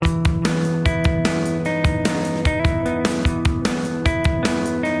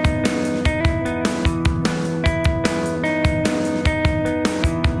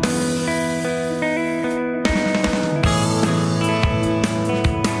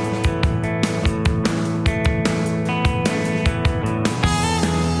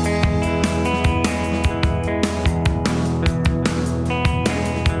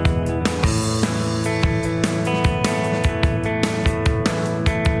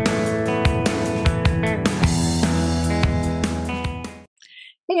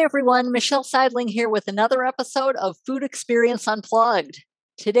everyone, Michelle Seidling here with another episode of Food Experience Unplugged.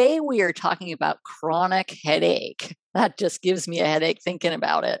 Today we are talking about chronic headache. That just gives me a headache thinking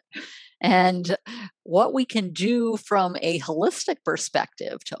about it. And what we can do from a holistic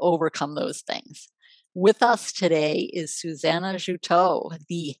perspective to overcome those things. With us today is Susanna Juteau,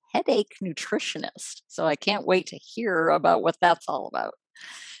 the headache nutritionist. So I can't wait to hear about what that's all about.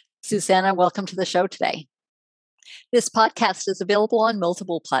 Susanna, welcome to the show today. This podcast is available on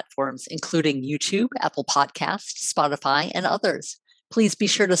multiple platforms, including YouTube, Apple Podcasts, Spotify, and others. Please be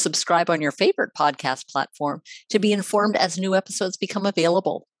sure to subscribe on your favorite podcast platform to be informed as new episodes become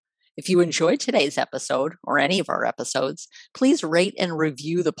available. If you enjoyed today's episode or any of our episodes, please rate and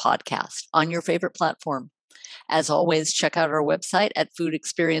review the podcast on your favorite platform. As always, check out our website at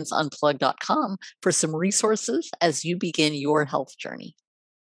foodexperienceunplugged.com for some resources as you begin your health journey.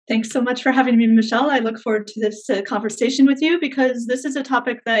 Thanks so much for having me, Michelle. I look forward to this conversation with you because this is a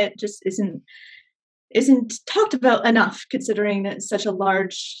topic that just isn't talked about enough, considering that such a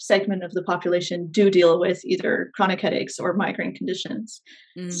large segment of the population do deal with either chronic headaches or migraine conditions.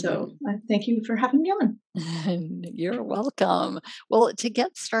 So thank you for having me on. You're welcome. Well, to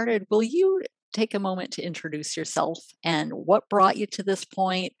get started, will you take a moment to introduce yourself and what brought you to this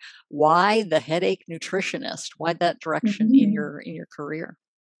point? Why the headache nutritionist? Why that direction in your career?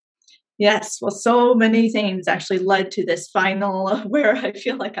 Yes, well, so many things actually led to this final where I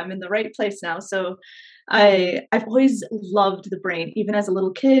feel like I'm in the right place now. So I've always loved the brain. Even as a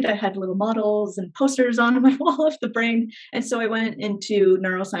little kid, I had little models and posters on my wall of the brain. And so I went into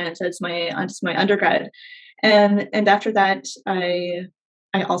neuroscience as my undergrad. And after that, I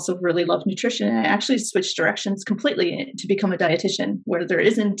also really love nutrition. And I actually switched directions completely to become a dietitian, where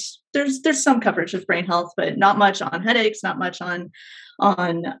there's some coverage of brain health, but not much on headaches, not much on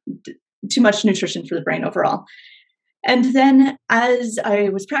too much nutrition for the brain overall. And then as I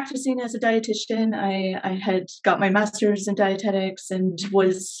was practicing as a dietitian, I had got my master's in dietetics and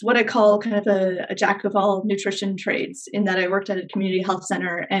was what I call kind of a jack of all nutrition trades, in that I worked at a community health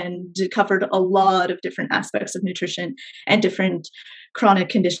center and covered a lot of different aspects of nutrition and different chronic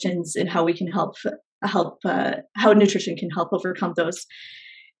conditions and how we can how nutrition can help overcome those.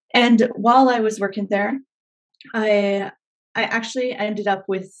 And while I was working there, I actually ended up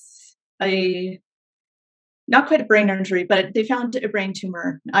with not quite a brain injury, but they found a brain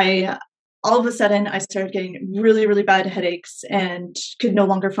tumor. All of a sudden, I started getting really, really bad headaches and could no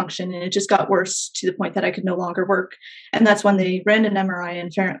longer function. And it just got worse to the point that I could no longer work. And that's when they ran an MRI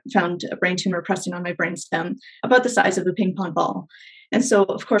and found a brain tumor pressing on my brainstem about the size of a ping pong ball. And so,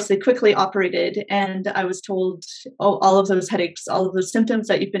 of course, they quickly operated, and I was told, all of those headaches, all of those symptoms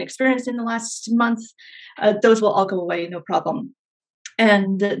that you've been experiencing the last month, those will all go away, no problem.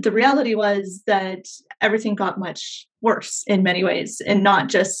 And the reality was that everything got much worse in many ways, and not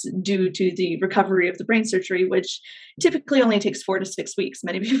just due to the recovery of the brain surgery, which typically only takes 4 to 6 weeks.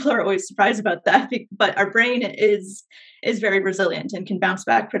 Many people are always surprised about that, but our brain is very resilient and can bounce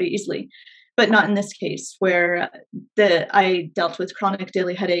back pretty easily. But not in this case, where I dealt with chronic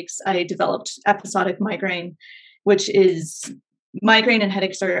daily headaches. I developed episodic migraine, which is migraine and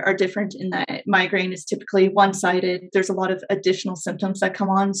headaches are different in that migraine is typically one-sided. There's a lot of additional symptoms that come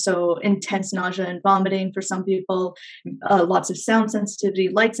on. So intense nausea and vomiting for some people, lots of sound sensitivity,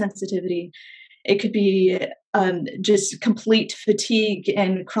 light sensitivity. It could be just complete fatigue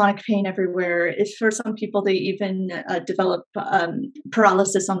and chronic pain everywhere. If for some people, they even develop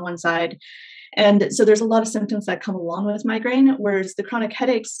paralysis on one side. And so there's a lot of symptoms that come along with migraine, whereas the chronic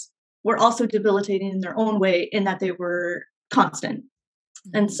headaches were also debilitating in their own way, in that they were constant.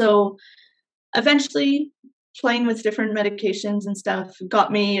 And so eventually playing with different medications and stuff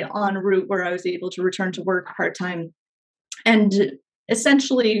got me on a route where I was able to return to work part-time and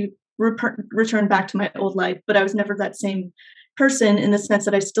essentially return back to my old life. But I was never that same person, in the sense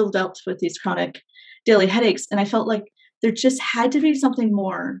that I still dealt with these chronic daily headaches. And I felt like there just had to be something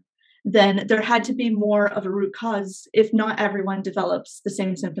more. Then there had to be more of a root cause, if not everyone develops the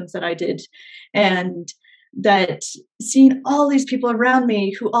same symptoms that I did. And that seeing all these people around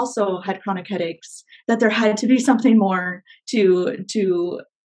me who also had chronic headaches, that there had to be something more to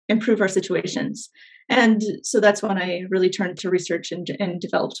improve our situations. And so that's when I really turned to research and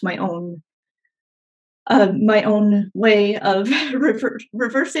developed my own way of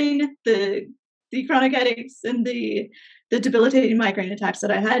reversing the chronic headaches and the debilitating migraine attacks that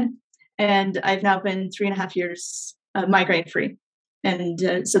I had. And I've now been 3.5 years migraine free.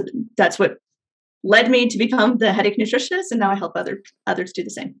 And so that's what led me to become the headache nutritionist, and now I help others do the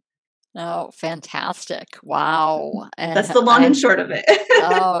same. Oh, fantastic. Wow. That's And the long and short of it.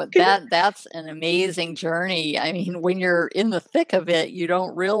 oh, that's an amazing journey. I mean, when you're in the thick of it, you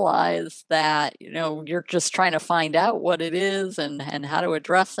don't realize that, you're just trying to find out what it is and how to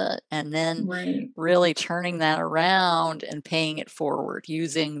address it, and then Right. really turning that around and paying it forward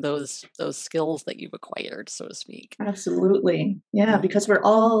using those skills that you've acquired, so to speak. Absolutely. Yeah, Mm. because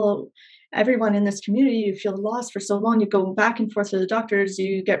everyone in this community, you feel lost for so long. You go back and forth to the doctors,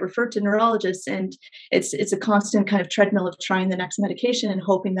 you get referred to neurologists, and it's a constant kind of treadmill of trying the next medication and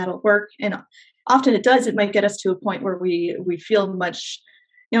hoping that'll work. And often it does. It might get us to a point where we feel much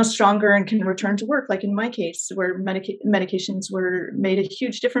stronger and can return to work, like in my case, where medications were made a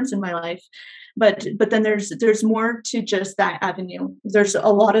huge difference in my life. But then there's more to just that avenue. There's a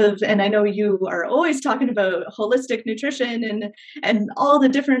lot of, and I know you are always talking about holistic nutrition and all the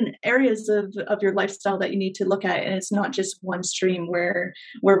different areas of your lifestyle that you need to look at, and it's not just one stream where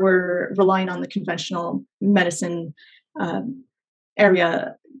we're relying on the conventional medicine um,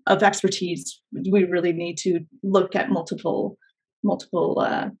 area of expertise. We really need to look at multiple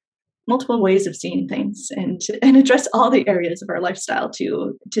multiple ways of seeing things and address all the areas of our lifestyle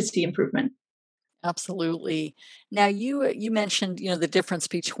to see improvement. Absolutely. Now you mentioned, the difference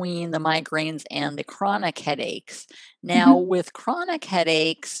between the migraines and the chronic headaches. Now, Mhm. with chronic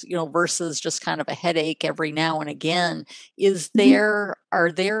headaches, versus just kind of a headache every now and again, Mhm.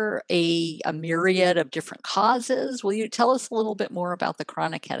 are there a myriad of different causes? Will you tell us a little bit more about the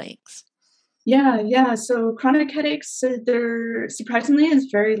chronic headaches? Yeah. So chronic headaches, there surprisingly is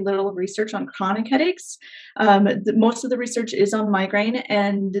very little research on chronic headaches. Most of the research is on migraine,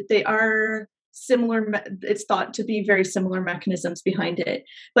 and they are similar. It's thought to be very similar mechanisms behind it.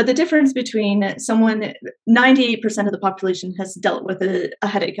 But the difference between 98% of the population has dealt with a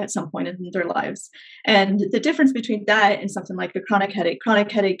headache at some point in their lives. And the difference between that and something like a chronic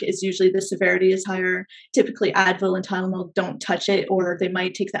headache is usually the severity is higher. Typically Advil and Tylenol don't touch it, or they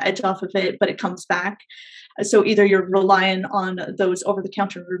might take the edge off of it, but it comes back. So either you're relying on those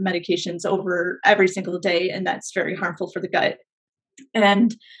over-the-counter medications over every single day, and that's very harmful for the gut.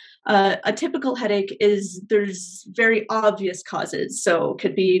 And a typical headache is there's very obvious causes. So it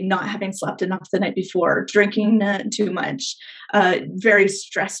could be not having slept enough the night before, drinking too much, very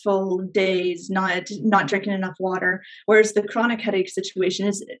stressful days, not drinking enough water. Whereas the chronic headache situation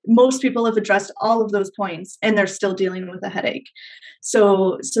is most people have addressed all of those points and they're still dealing with a headache.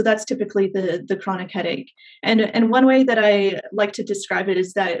 So that's typically the chronic headache. And one way that I like to describe it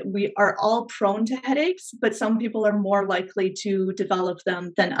is that we are all prone to headaches, but some people are more likely to develop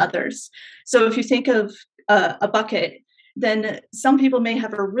them than others. So if you think of a bucket, then some people may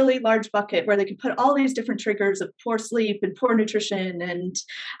have a really large bucket where they can put all these different triggers of poor sleep and poor nutrition and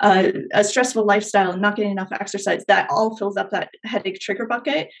a stressful lifestyle and not getting enough exercise. That all fills up that headache trigger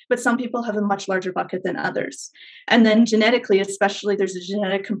bucket. But some people have a much larger bucket than others. And then genetically, especially, there's a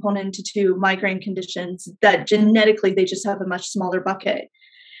genetic component to migraine conditions that genetically they just have a much smaller bucket.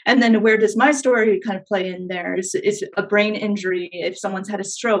 And then where does my story kind of play in there is a brain injury. If someone's had a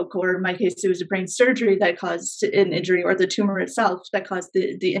stroke, or in my case, it was a brain surgery that caused an injury, or the tumor itself that caused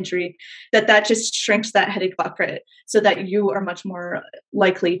the injury, that just shrinks that headache bucket so that you are much more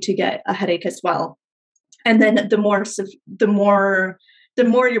likely to get a headache as well. And then the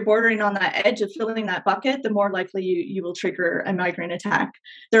more you're bordering on that edge of filling that bucket, the more likely you will trigger a migraine attack.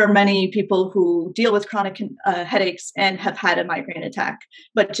 There are many people who deal with chronic headaches and have had a migraine attack,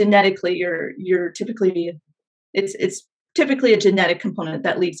 but genetically, you're typically it's typically a genetic component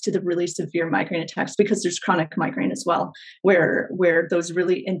that leads to the really severe migraine attacks, because there's chronic migraine as well, where those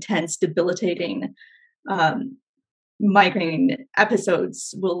really intense, debilitating um, migraine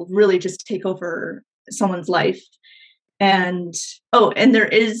episodes will really just take over someone's life. And and there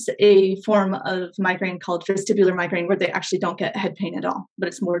is a form of migraine called vestibular migraine where they actually don't get head pain at all, but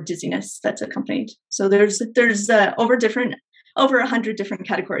it's more dizziness that's accompanied. So there's over 100 different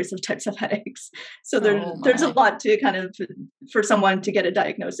categories of types of headaches. So Oh there's a my. lot to kind of for someone to get a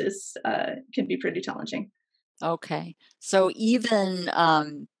diagnosis can be pretty challenging. Okay. So even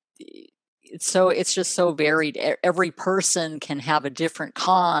so it's just so varied. Every person can have a different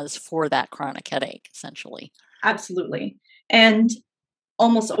cause for that chronic headache, essentially. Absolutely. And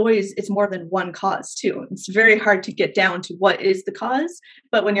almost always it's more than one cause too. It's very hard to get down to what is the cause,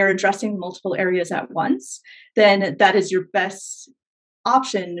 but when you're addressing multiple areas at once, then that is your best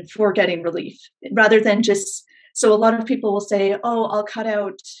option for getting relief, rather than just so a lot of people will say, oh, I'll cut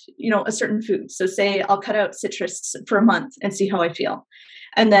out a certain food. So say I'll cut out citrus for a month and see how I feel,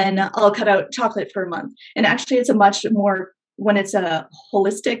 and then I'll cut out chocolate for a month. And actually it's a much more when it's a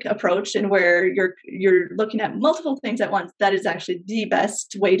holistic approach and where you're looking at multiple things at once, that is actually the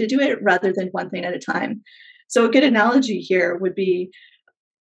best way to do it rather than one thing at a time. So a good analogy here would be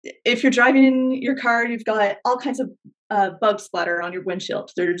if you're driving in your car, you've got all kinds of bug splatter on your windshield.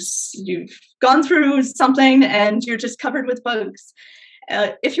 You've gone through something and you're just covered with bugs.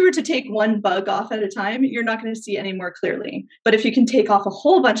 If you were to take one bug off at a time, you're not going to see any more clearly. But if you can take off a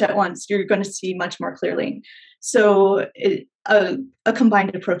whole bunch at once, you're going to see much more clearly. So a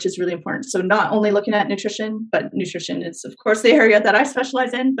combined approach is really important. So not only looking at nutrition, but nutrition is, of course, the area that I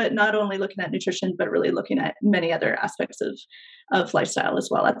specialize in, but not only looking at nutrition, but really looking at many other aspects of lifestyle as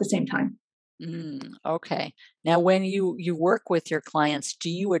well at the same time. Okay. Now, when you work with your clients, do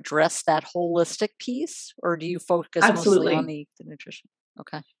you address that holistic piece or do you focus Absolutely. mostly on the nutrition?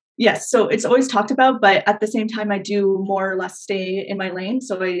 Okay. Yes. So it's always talked about, but at the same time, I do more or less stay in my lane.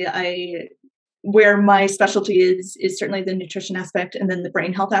 So I where my specialty is certainly the nutrition aspect and then the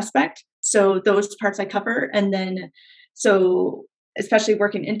brain health aspect. So those parts I cover. And then, so especially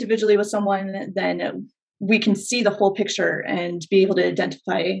working individually with someone, then we can see the whole picture and be able to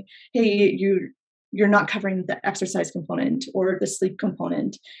identify, hey, you're not covering the exercise component or the sleep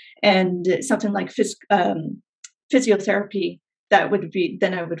component. And something like physiotherapy, that would be,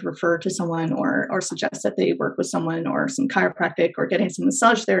 then I would refer to someone or suggest that they work with someone or some chiropractic or getting some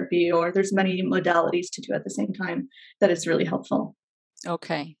massage therapy, or there's many modalities to do at the same time that is really helpful.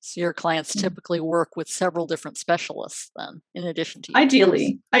 Okay. So your clients typically work with several different specialists then, in addition to you.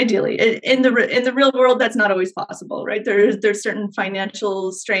 Ideally. In the real world, that's not always possible, right? There's certain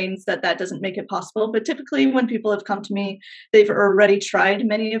financial strains that doesn't make it possible. But typically when people have come to me, they've already tried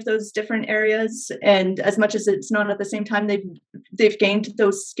many of those different areas. And as much as it's not at the same time, they've gained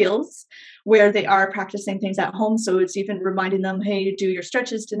those skills where they are practicing things at home. So it's even reminding them, hey, do your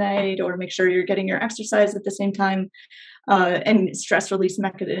stretches tonight, or make sure you're getting your exercise at the same time. And stress release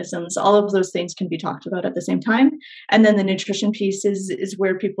mechanisms, all of those things can be talked about at the same time. And then the nutrition piece is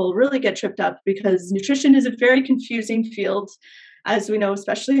where people really get tripped up, because nutrition is a very confusing field, as we know,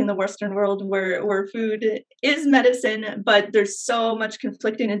 especially in the Western world where food is medicine, but there's so much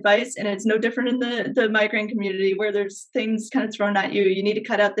conflicting advice. And it's no different in the migraine community, where there's things kind of thrown at you. You need to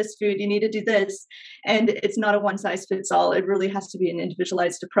cut out this food, you need to do this. And it's not a one size fits all. It really has to be an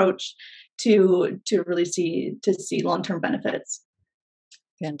individualized approach to really see long-term benefits.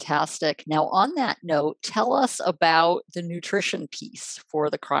 Fantastic. Now, on that note, tell us about the nutrition piece for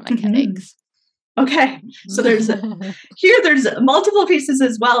the chronic headaches. Okay, so there's multiple pieces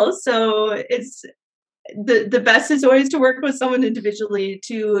as well. So it's the best is always to work with someone individually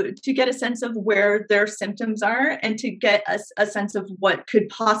to get a sense of where their symptoms are and to get a sense of what could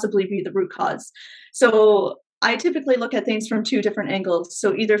possibly be the root cause. So I typically look at things from two different angles.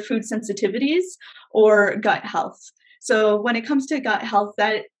 So either food sensitivities or gut health. So when it comes to gut health,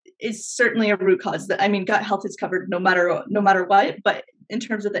 that is certainly a root cause. I mean, gut health is covered no matter what, but in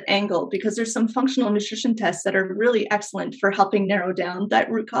terms of the angle, because there's some functional nutrition tests that are really excellent for helping narrow down that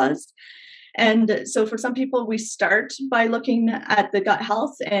root cause. And so for some people, we start by looking at the gut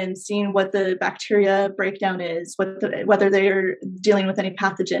health and seeing what the bacteria breakdown is, whether they're dealing with any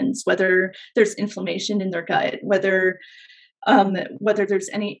pathogens, whether there's inflammation in their gut, whether there's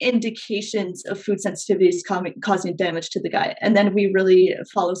any indications of food sensitivities causing damage to the gut. And then we really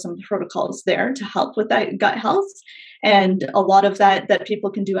follow some protocols there to help with that gut health. And a lot of that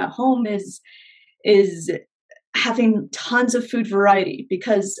people can do at home is having tons of food variety,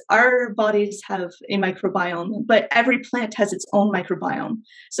 because our bodies have a microbiome, but every plant has its own microbiome.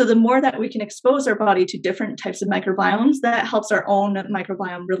 So the more that we can expose our body to different types of microbiomes, that helps our own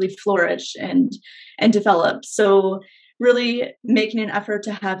microbiome really flourish and develop. So really making an effort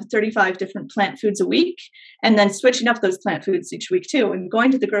to have 35 different plant foods a week, and then switching up those plant foods each week too, and going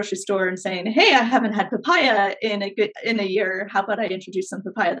to the grocery store and saying, hey, I haven't had papaya in a year. How about I introduce some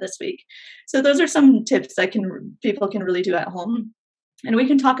papaya this week? So those are some tips that people can really do at home. And we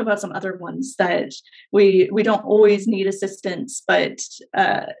can talk about some other ones that we don't always need assistance, but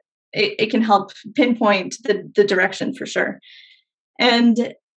it can help pinpoint the direction for sure.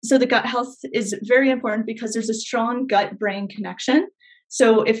 And so the gut health is very important because there's a strong gut-brain connection.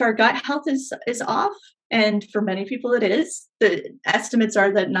 So if our gut health is off, and for many people it is, the estimates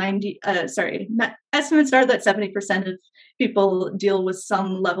are that 70% of people deal with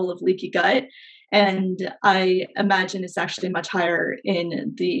some level of leaky gut. And I imagine it's actually much higher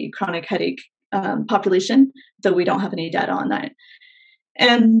in the chronic headache population, though we don't have any data on that.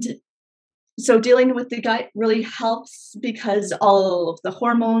 And so dealing with the gut really helps because all of the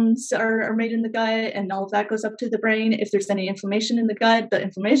hormones are made in the gut and all of that goes up to the brain. If there's any inflammation in the gut, the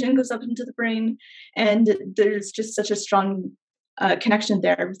inflammation goes up into the brain. And there's just such a strong connection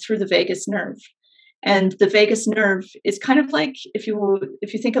there through the vagus nerve. And the vagus nerve is kind of like if you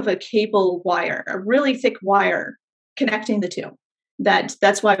think of a cable wire, a really thick wire connecting the two.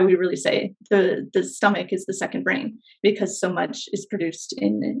 That's why we really say the stomach is the second brain, because so much is produced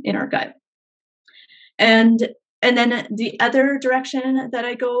in our gut. And then the other direction that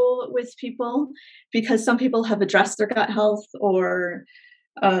I go with people, because some people have addressed their gut health or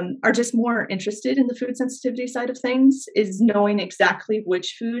are just more interested in the food sensitivity side of things, is knowing exactly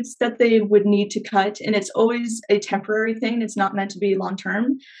which foods that they would need to cut. And it's always a temporary thing. It's not meant to be long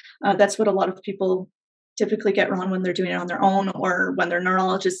term. That's what a lot of people typically get wrong when they're doing it on their own, or when their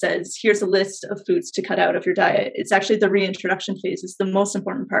neurologist says, here's a list of foods to cut out of your diet. It's actually the reintroduction phase is the most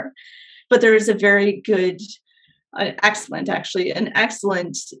important part. But there is a very good, an excellent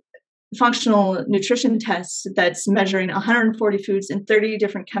functional nutrition test that's measuring 140 foods and 30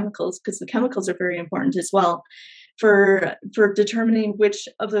 different chemicals, because the chemicals are very important as well, for determining which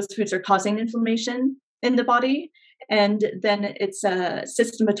of those foods are causing inflammation in the body. And then it's a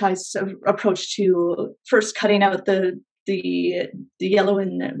systematized approach to first cutting out the yellow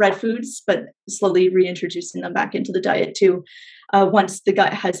and red foods, but slowly reintroducing them back into the diet too, once the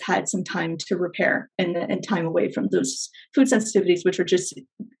gut has had some time to repair and time away from those food sensitivities, which are just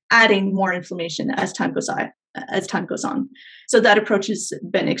adding more inflammation as time goes on. So that approach has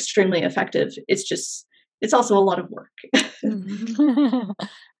been extremely effective. It's also a lot of work.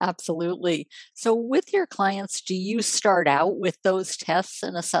 Absolutely. So with your clients, do you start out with those tests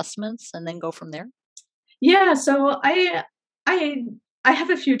and assessments and then go from there? Yeah, so I have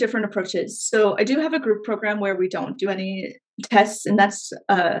a few different approaches. So I do have a group program where we don't do any tests, and that's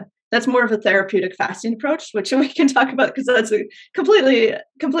more of a therapeutic fasting approach, which we can talk about because that's a completely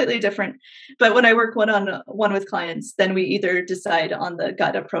different. But when I work one-on-one with clients, then we either decide on the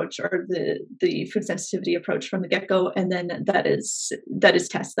gut approach or the food sensitivity approach from the get-go, and then that is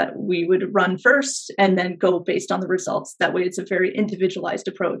tests that we would run first and then go based on the results. That way it's a very individualized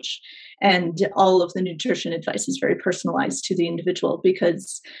approach, and all of the nutrition advice is very personalized to the individual,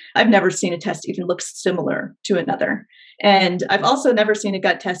 because I've never seen a test even look similar to another. And I've also never seen a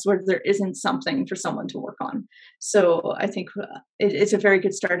gut test where there isn't something for someone to work on. So I think it's a very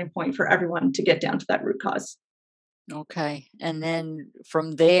good starting point for everyone to get down to that root cause. Okay. And then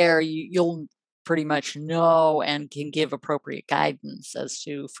from there, you'll pretty much know and can give appropriate guidance as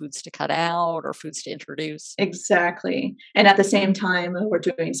to foods to cut out or foods to introduce. Exactly. And at the same time, we're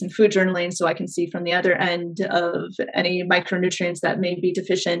doing some food journaling so I can see from the other end of any micronutrients that may be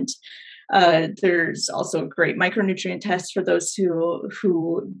deficient. There's also a great micronutrient test for those who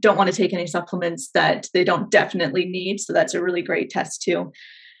don't want to take any supplements that they don't definitely need. So that's a really great test too.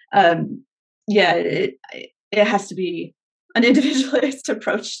 It has to be an individualized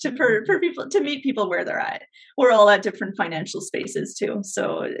approach for people to meet people where they're at. We're all at different financial spaces too.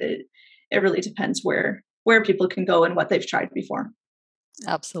 So it really depends where people can go and what they've tried before.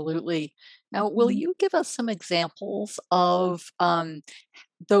 Absolutely. Now, will you give us some examples of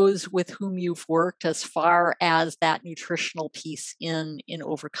those with whom you've worked as far as that nutritional piece in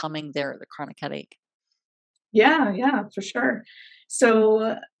overcoming the chronic headache? Yeah, for sure.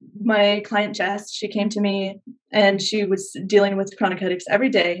 So my client Jess, she came to me and she was dealing with chronic headaches every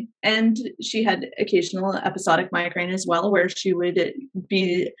day, and she had occasional episodic migraine as well, where she would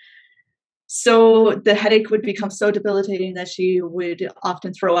be so the headache would become so debilitating that she would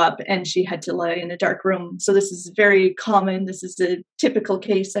often throw up, and she had to lie in a dark room. So this is very common. This is a typical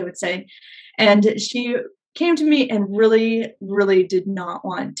case, I would say. And she came to me and really, really did not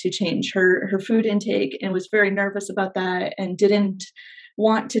want to change her food intake, and was very nervous about that, and didn't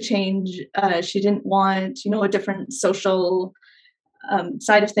want to change. She didn't want, a different social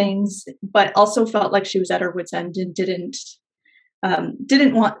side of things, but also felt like she was at her wit's end and didn't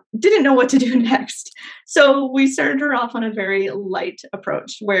know what to do next. So we started her off on a very light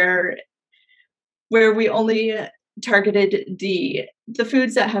approach where we only targeted the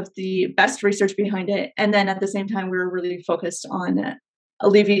foods that have the best research behind it. And then at the same time, we were really focused on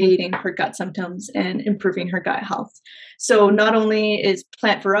alleviating her gut symptoms and improving her gut health. So not only is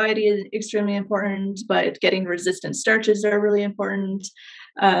plant variety extremely important, but getting resistant starches are really important.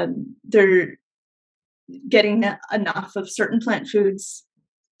 They're getting enough of certain plant foods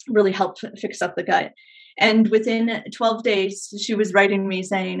really helped fix up the gut. And within 12 days, she was writing me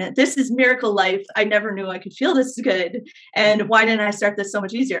saying, "This is miracle life. I never knew I could feel this good. And why didn't I start this so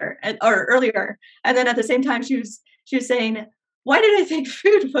much easier or earlier?" And then at the same time, she was saying, why did I think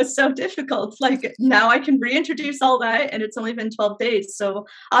food was so difficult? Like now I can reintroduce all that and it's only been 12 days. So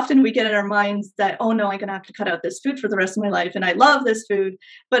often we get in our minds that, oh no, I'm going to have to cut out this food for the rest of my life. And I love this food,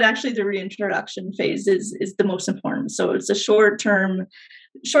 but actually the reintroduction phase is the most important. So it's a short-term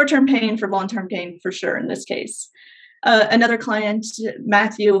pain for long-term gain for sure in this case. Another client,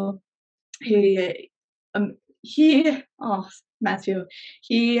 Matthew, Matthew,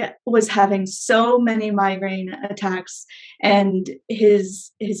 he was having so many migraine attacks, and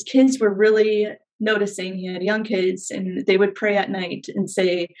his kids were really noticing. He had young kids, and they would pray at night and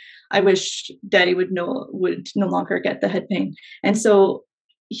say, "I wish Daddy would no longer get the head pain." And so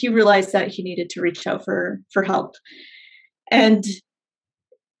he realized that he needed to reach out for help, and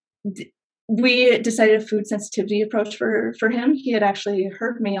we decided a food sensitivity approach for him. He had actually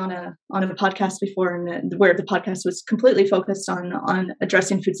heard me on a podcast before, and where the podcast was completely focused on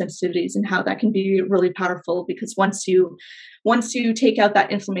addressing food sensitivities and how that can be really powerful, because once you take out that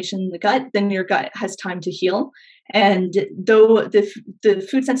inflammation in the gut, then your gut has time to heal. And though the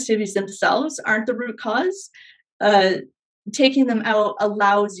food sensitivities themselves aren't the root cause, taking them out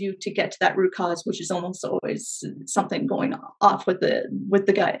allows you to get to that root cause, which is almost always something going off with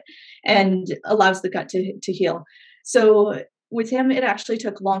the gut, and allows the gut to heal. So with him, it actually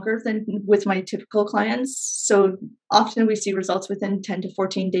took longer than with my typical clients. So often we see results within 10 to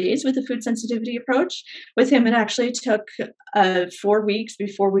 14 days with the food sensitivity approach. With him, it actually took 4 weeks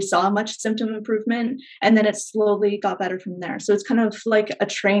before we saw much symptom improvement. And then it slowly got better from there. So it's kind of like a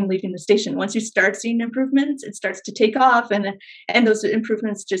train leaving the station. Once you start seeing improvements, it starts to take off, and those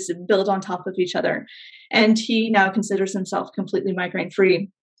improvements just build on top of each other. And he now considers himself completely migraine-free,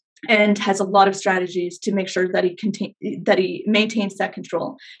 and has a lot of strategies to make sure that he maintains that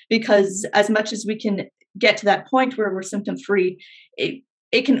control. Because as much as we can get to that point where we're symptom free, it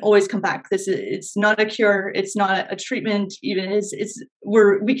can always come back. It's not a cure. It's not a treatment. Even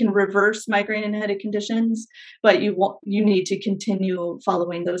we can reverse migraine and headache conditions, but you need to continue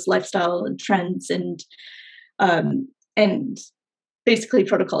following those lifestyle trends and basically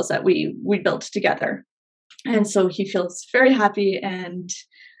protocols that we built together. And so he feels very happy. And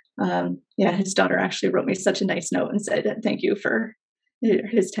his daughter actually wrote me such a nice note and said, thank you for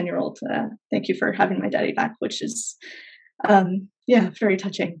his 10-year-old. Thank you for having my daddy back, which is, very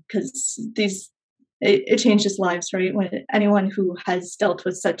touching, because it changes lives, right? When anyone who has dealt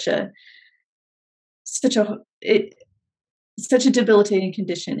with such a debilitating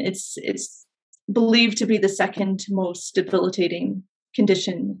condition, it's believed to be the second most debilitating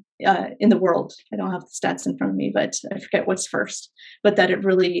condition in the world. I don't have the stats in front of me, but I forget what's first. But that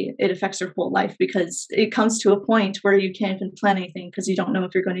it affects your whole life, because it comes to a point where you can't even plan anything because you don't know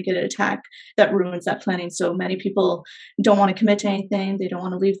if you're going to get an attack that ruins that planning. So many people don't want to commit to anything. They don't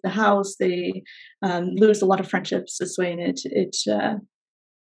want to leave the house. They lose a lot of friendships this way, and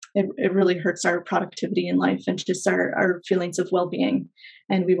it really hurts our productivity in life and just our feelings of well-being.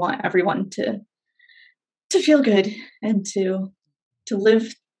 And we want everyone to feel good and to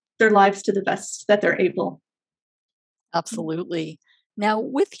live their lives to the best that they're able. Absolutely. Now,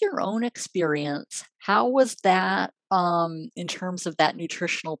 with your own experience, how was that in terms of that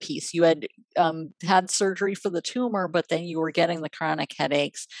nutritional piece? You had had surgery for the tumor, but then you were getting the chronic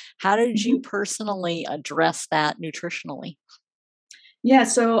headaches. How did you personally address that nutritionally? Yeah,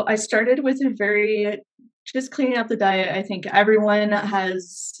 so I started with just cleaning up the diet. I think everyone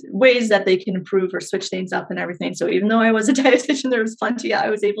has ways that they can improve or switch things up and everything. So even though I was a dietitian, there was plenty I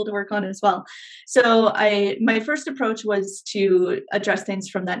was able to work on as well. So my first approach was to address things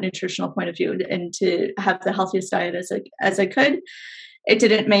from that nutritional point of view and to have the healthiest diet as I could. It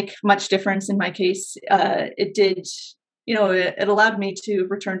didn't make much difference in my case. It did. It allowed me to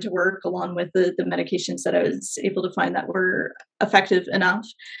return to work along with the medications that I was able to find that were effective enough.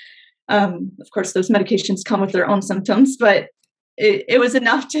 Of course, those medications come with their own symptoms, but it was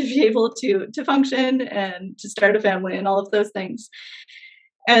enough to be able to function and to start a family and all of those things.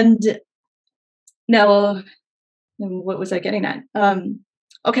 And now, what was I getting at?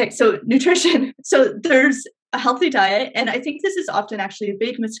 Okay, so nutrition. So there's a healthy diet. And I think this is often actually a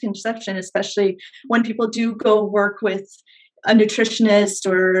big misconception, especially when people do go work with a nutritionist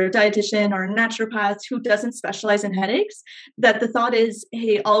or a dietitian or a naturopath who doesn't specialize in headaches, that the thought is,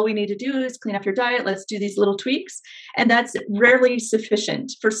 hey, all we need to do is clean up your diet. Let's do these little tweaks. And that's rarely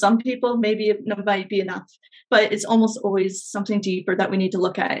sufficient. For some people, maybe it might be enough, but it's almost always something deeper that we need to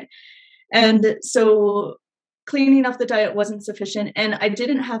look at. And so cleaning up the diet wasn't sufficient, and I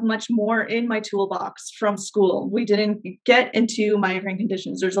didn't have much more in my toolbox from school. We didn't get into migraine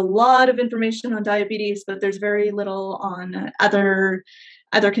conditions. There's a lot of information on diabetes, but there's very little on other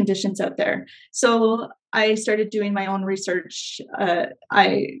other conditions out there. So I started doing my own research.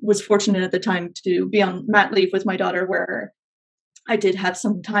 I was fortunate at the time to be on mat leave with my daughter, where I did have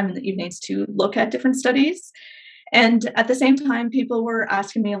some time in the evenings to look at different studies. And at the same time, people were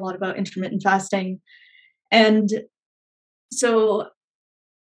asking me a lot about intermittent fasting. And so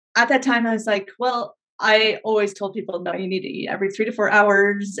at that time, I was like, well, I always told people, no, you need to eat every 3 to 4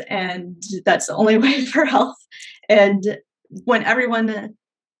 hours, and that's the only way for health. And when everyone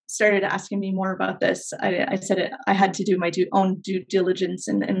started asking me more about this, I said I had to do my own due diligence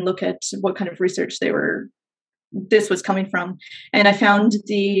and look at what kind of research this was coming from. And I found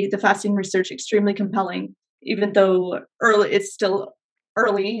the fasting research extremely compelling, even though it's still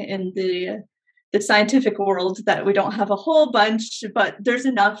early in the scientific world, that we don't have a whole bunch, but there's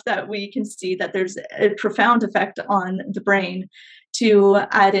enough that we can see that there's a profound effect on the brain to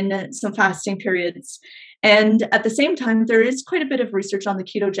add in some fasting periods. And at the same time, there is quite a bit of research on the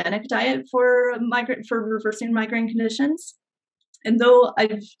ketogenic diet for reversing migraine conditions. And though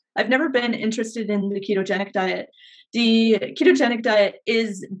I've never been interested in the ketogenic diet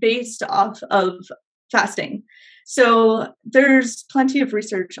is based off of fasting. So there's plenty of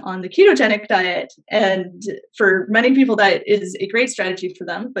research on the ketogenic diet, and for many people that is a great strategy for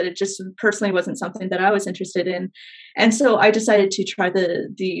them, but it just personally wasn't something that I was interested in. And so I decided to try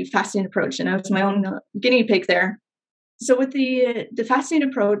the fasting approach, and I was my own guinea pig there. So with the fasting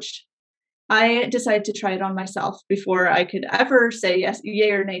approach, I decided to try it on myself before I could ever say yes,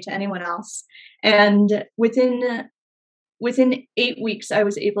 yay or nay to anyone else. And within 8 weeks, I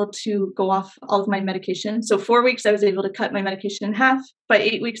was able to go off all of my medication. So 4 weeks, I was able to cut my medication in half. By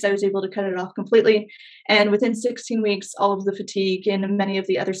 8 weeks, I was able to cut it off completely. And within 16 weeks, all of the fatigue and many of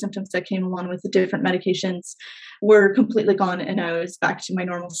the other symptoms that came along with the different medications were completely gone, and I was back to my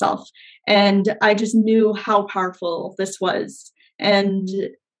normal self. And I just knew how powerful this was.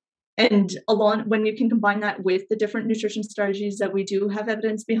 And along, when you can combine that with the different nutrition strategies that we do have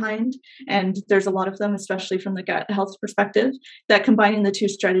evidence behind, and there's a lot of them, especially from the gut health perspective, that combining the two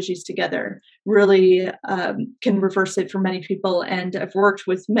strategies together really can reverse it for many people. And I've worked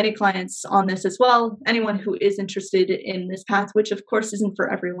with many clients on this as well. Anyone who is interested in this path, which of course isn't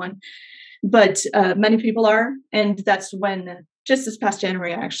for everyone, but many people are. And that's when, just this past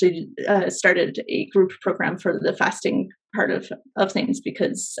January, I actually started a group program for the fasting part of things,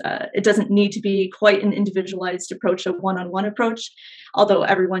 because it doesn't need to be quite an individualized approach, a one-on-one approach, although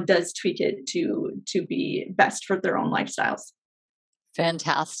everyone does tweak it to be best for their own lifestyles.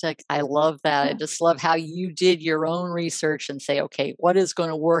 Fantastic. I love that. I just love how you did your own research and say, okay, what is going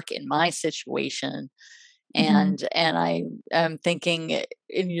to work in my situation? And I am thinking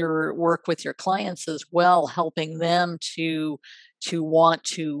in your work with your clients as well, helping them to want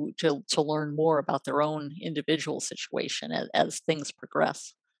to learn more about their own individual situation as things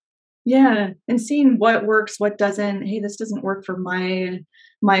progress. Yeah, and seeing what works, what doesn't. Hey, this doesn't work for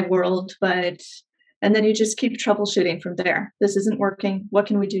my world, and then you just keep troubleshooting from there. This isn't working. What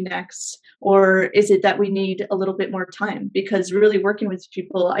can we do next? Or is it that we need a little bit more time? Because really working with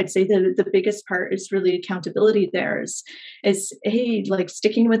people, I'd say the biggest part is really accountability there. Is hey, like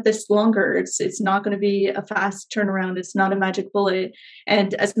sticking with this longer. It's not going to be a fast turnaround. It's not a magic bullet.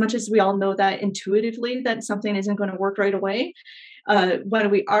 And as much as we all know that intuitively that something isn't going to work right away,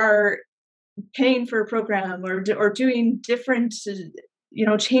 when we are paying for a program or doing different,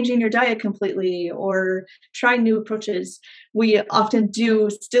 changing your diet completely or trying new approaches, we often do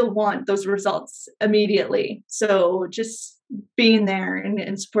still want those results immediately. So just being there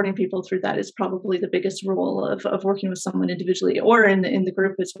and supporting people through that is probably the biggest role of working with someone individually or in the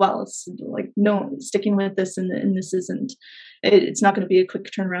group as well. It's like, no, sticking with this and this isn't, it's not going to be a quick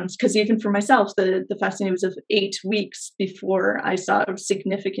turnaround. Because even for myself, the fasting, it was of 8 weeks before I saw a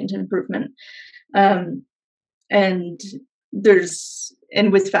significant improvement.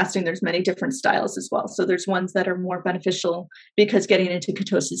 And with fasting, there's many different styles as well. So there's ones that are more beneficial because getting into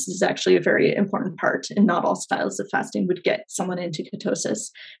ketosis is actually a very important part, and not all styles of fasting would get someone into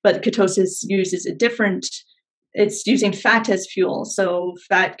ketosis. But ketosis uses it's using fat as fuel. So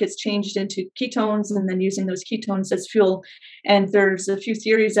fat gets changed into ketones and then using those ketones as fuel. And there's a few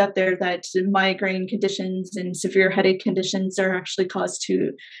theories out there that migraine conditions and severe headache conditions are actually caused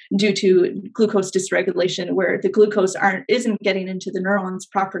due to glucose dysregulation, where the glucose isn't getting into the neurons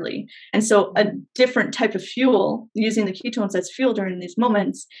properly. And so a different type of fuel, using the ketones as fuel during these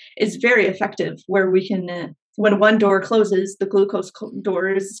moments, is very effective, where we can when one door closes, the glucose door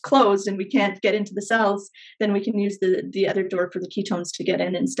is closed and we can't get into the cells, then we can use the other door for the ketones to get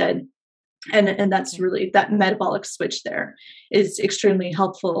in instead. And that's really, that metabolic switch there is extremely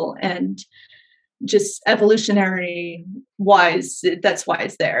helpful. And just evolutionary wise, that's why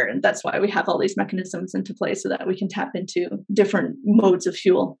it's there. And that's why we have all these mechanisms into place so that we can tap into different modes of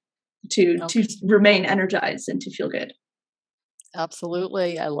fuel to remain energized and to feel good.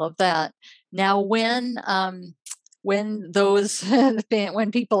 Absolutely. I love that. Now, when those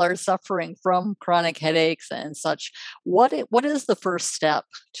when people are suffering from chronic headaches and such, what is the first step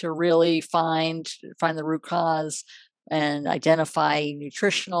to really find the root cause and identify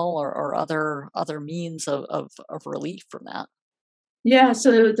nutritional or other means of relief from that? Yeah,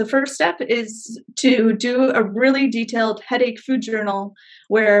 so the first step is to do a really detailed headache food journal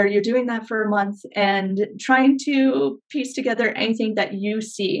where you're doing that for a month and trying to piece together anything that you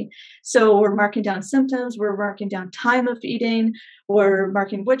see. So we're marking down symptoms, we're marking down time of eating, we're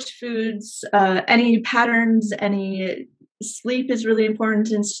marking which foods, any patterns, any sleep is really important,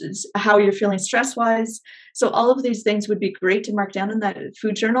 and how you're feeling stress wise. So all of these things would be great to mark down in that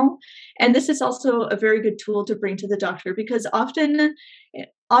food journal. And this is also a very good tool to bring to the doctor, because often in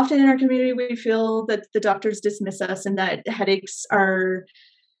our community we feel that the doctors dismiss us and that headaches are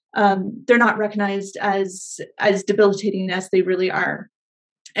they're not recognized as debilitating as they really are.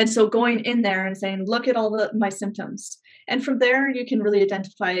 And so going in there and saying, look at all my symptoms. And from there, you can really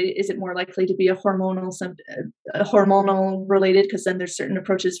identify, is it more likely to be a hormonal related? Because then there's certain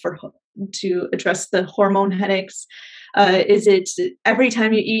approaches to address the hormone headaches. Is it every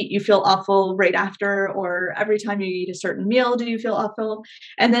time you eat, you feel awful right after, or every time you eat a certain meal, do you feel awful?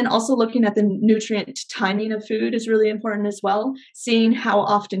 And then also looking at the nutrient timing of food is really important as well, seeing how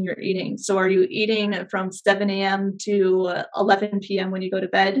often you're eating. So are you eating from 7 a.m. to 11 p.m. when you go to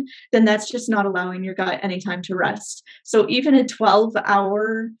bed? Then that's just not allowing your gut any time to rest. So even a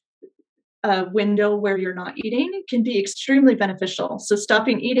 12-hour window where you're not eating can be extremely beneficial. So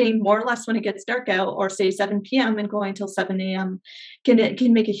stopping eating more or less when it gets dark out, or say 7 p.m. and going till 7 a.m. can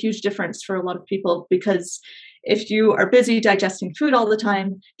make a huge difference for a lot of people, because if you are busy digesting food all the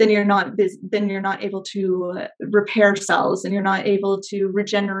time, then you're not able to repair cells, and you're not able to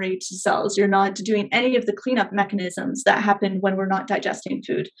regenerate cells. You're not doing any of the cleanup mechanisms that happen when we're not digesting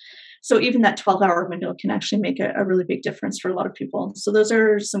food. So even that 12-hour window can actually make a really big difference for a lot of people. So those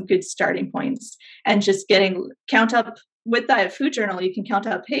are some good starting points. And just count up with that food journal, you can count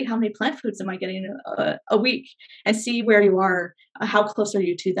up, hey, how many plant foods am I getting a week? And see where you are. How close are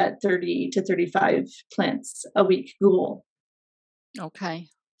you to that 30 to 35 plants a week goal? Okay,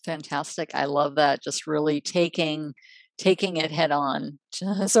 fantastic. I love that. Just really taking it head on,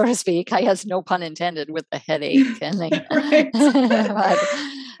 so to speak. I guess no pun intended with the headache and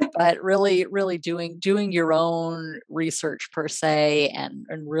but really doing your own research per se, and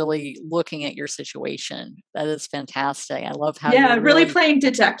really looking at your situation. That is fantastic. I love how you're really playing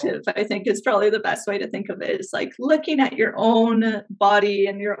detective, I think, is probably the best way to think of it. Is like looking at your own body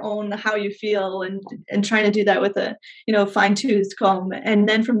and your own how you feel, and trying to do that with a fine-toothed comb. And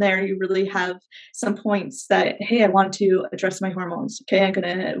then from there you really have some points that, hey, I want to address my hormones. Okay, I'm going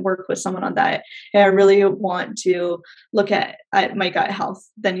to work with someone on that. Hey, I really want to look at my gut health.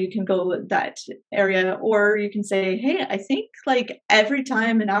 Then you can go with that area. Or you can say, hey, I think like every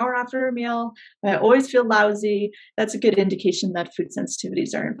time, an hour after a meal, I always feel lousy. That's a good indication that food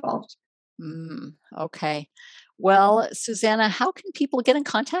sensitivities are involved. Okay. Well, Susanna, how can people get in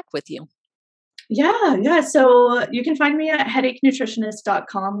contact with you? Yeah. So you can find me at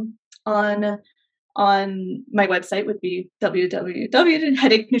headachenutritionist.com. On my website would be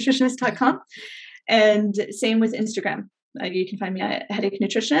www.headachenutritionist.com. And same with Instagram. You can find me at Headache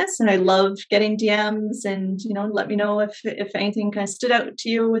Nutritionist, and I love getting DMs, and let me know if anything kind of stood out to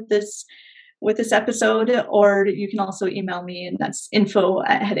you with this episode. Or you can also email me, and that's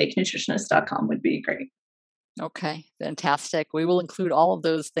info@headachenutritionist.com would be great. Okay, fantastic. We will include all of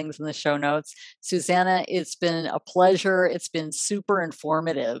those things in the show notes. Susanna, it's been a pleasure. It's been super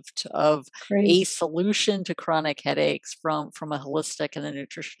informative of a solution to chronic headaches from a holistic and a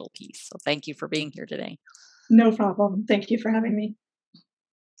nutritional piece. So thank you for being here today. No problem. Thank you for having me.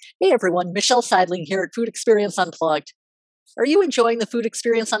 Hey everyone, Michelle Seidling here at Food Experience Unplugged. Are you enjoying the Food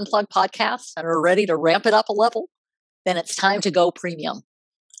Experience Unplugged podcast and are ready to ramp it up a level? Then it's time to go premium.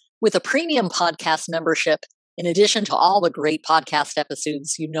 With a premium podcast membership, in addition to all the great podcast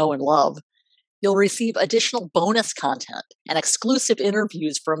episodes you know and love, you'll receive additional bonus content and exclusive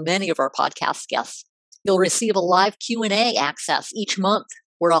interviews from many of our podcast guests. You'll receive a live Q&A access each month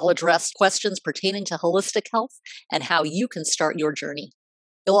where I'll address questions pertaining to holistic health and how you can start your journey.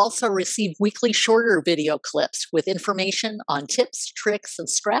 You'll also receive weekly shorter video clips with information on tips, tricks, and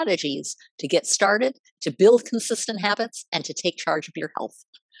strategies to get started, to build consistent habits, and to take charge of your health.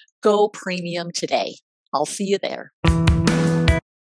 Go premium today. I'll see you there.